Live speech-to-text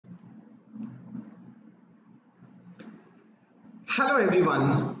Hello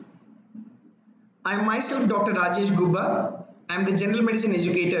everyone, I am myself Dr. Rajesh Gubba. I am the General Medicine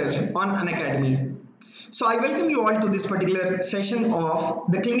Educator on Unacademy. So I welcome you all to this particular session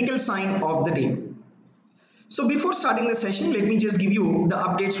of the clinical sign of the day. So before starting the session, let me just give you the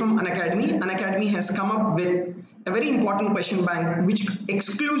updates from Unacademy. Unacademy has come up with a very important question bank which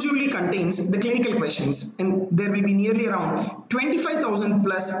exclusively contains the clinical questions, and there will be nearly around 25,000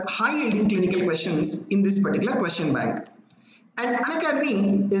 plus high yielding clinical questions in this particular question bank. And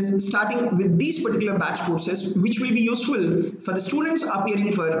Unacademy is starting with these particular batch courses which will be useful for the students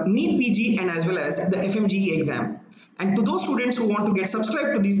appearing for NEET PG and as well as the FMGE exam. And to those students who want to get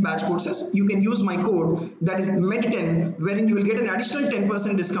subscribed to these batch courses, you can use my code, that is MED10, wherein you will get an additional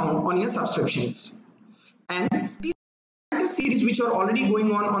 10% discount on your subscriptions. And these are series which are already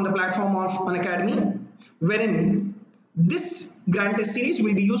going on the platform of Unacademy, wherein this grant test series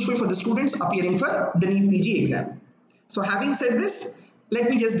will be useful for the students appearing for the NEET PG exam. So having said this, let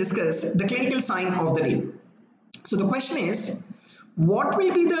me just discuss the clinical sign of the day. So the question is, what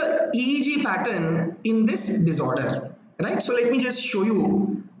will be the EEG pattern in this disorder, right? So let me just show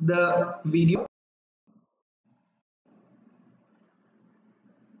you the video.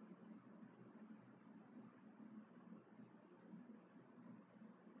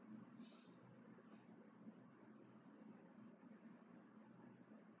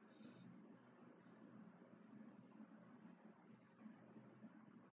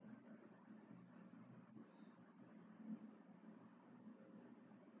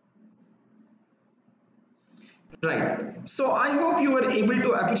 Right. So I hope you were able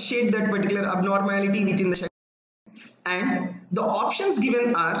to appreciate that particular abnormality within the check. And the options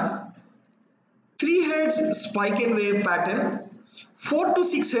given are 3 Hz spike and wave pattern, 4 to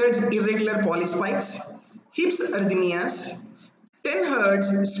 6 Hz irregular polyspikes, hips arrhythmias, 10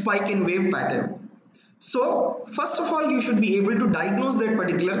 Hz spike and wave pattern. So first of all, you should be able to diagnose that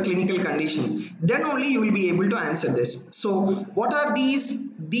particular clinical condition. Then only you will be able to answer this. So what are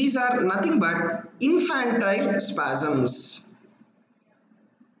these? These are nothing but infantile spasms.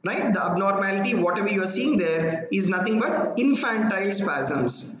 Right? The abnormality, whatever you are seeing there, is nothing but infantile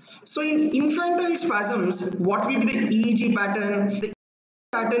spasms. So in infantile spasms, what will be the EEG pattern? The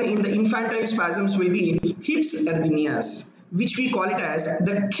pattern in the infantile spasms will be hips arrhythmias, which we call it as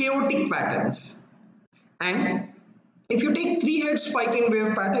the chaotic patterns. And if you take 3 Hz spike and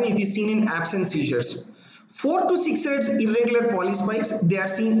wave pattern, it is seen in absence seizures. 4 to 6 Hz irregular polyspikes, they are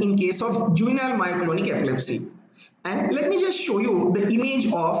seen in case of juvenile myoclonic epilepsy. And let me just show you the image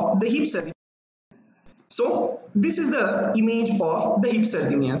of the hips arrhythmias. So this is the image of the hips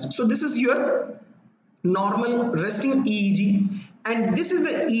arrhythmias. So this is your normal resting EEG, and this is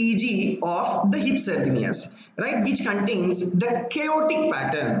the EEG of the hips arrhythmias, right, which contains the chaotic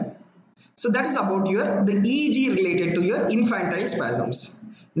pattern. So that is about the EEG related to your infantile spasms.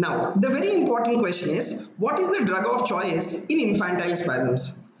 Now, the very important question is, what is the drug of choice in infantile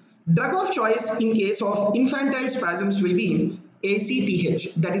spasms? Drug of choice in case of infantile spasms will be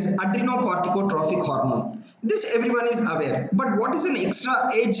ACTH, that is adrenocorticotropic hormone. This everyone is aware, but what is an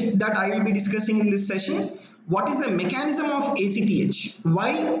extra edge that I will be discussing in this session? What is the mechanism of ACTH?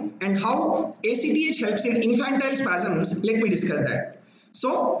 Why and how ACTH helps in infantile spasms? Let me discuss that.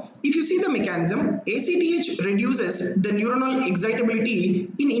 So, if you see the mechanism, ACTH reduces the neuronal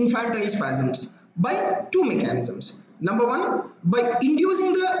excitability in infantile spasms by 2 mechanisms. Number 1, by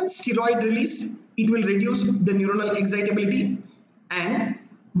inducing the steroid release, it will reduce the neuronal excitability, and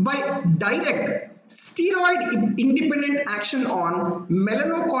by direct steroid independent action on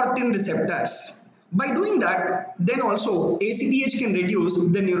melanocortin receptors. By doing that, then also ACTH can reduce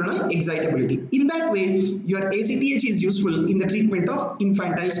the neuronal excitability. In that way, your ACTH is useful in the treatment of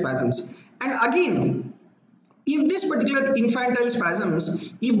infantile spasms. And again, if this particular infantile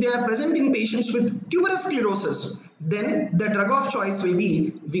spasms, if they are present in patients with tuberous sclerosis, then the drug of choice will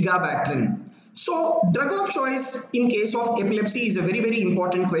be vigabatrin. So, drug of choice in case of epilepsy is a very, very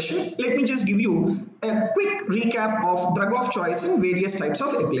important question. Let me just give you a quick recap of drug of choice in various types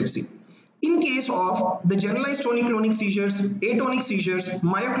of epilepsy. In case of the generalized tonic-clonic seizures, atonic seizures,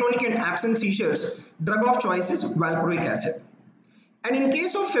 myoclonic and absent seizures, drug of choice is valproic acid. And in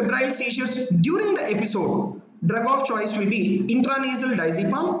case of febrile seizures during the episode, drug of choice will be intranasal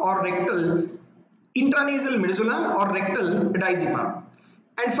diazepam or rectal, intranasal midazolam or rectal diazepam.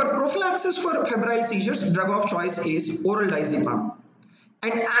 And for prophylaxis for febrile seizures, drug of choice is oral diazepam.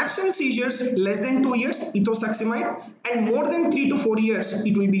 And absent seizures less than 2 years, ethosuximide, and more than 3 to 4 years,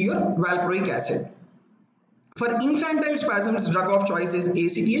 it will be your valproic acid. For infantile spasms, drug of choice is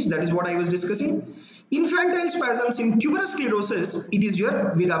ACTH, that is what I was discussing. Infantile spasms in tuberous sclerosis, it is your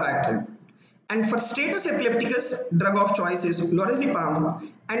vigabatrin. And for status epilepticus, drug of choice is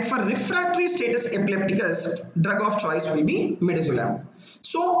lorazepam. And for refractory status epilepticus, drug of choice will be midazolam.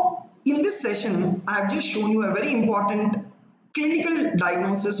 So in this session, I have just shown you a very important clinical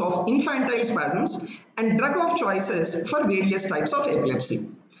diagnosis of infantile spasms and drug of choices for various types of epilepsy.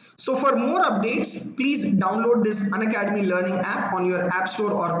 So for more updates, please download this Unacademy learning app on your App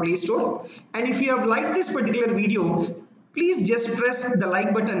Store or Play Store. And if you have liked this particular video, please just press the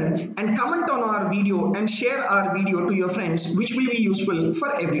like button and comment on our video and share our video to your friends, which will be useful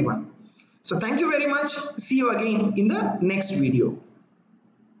for everyone. So thank you very much. See you again in the next video.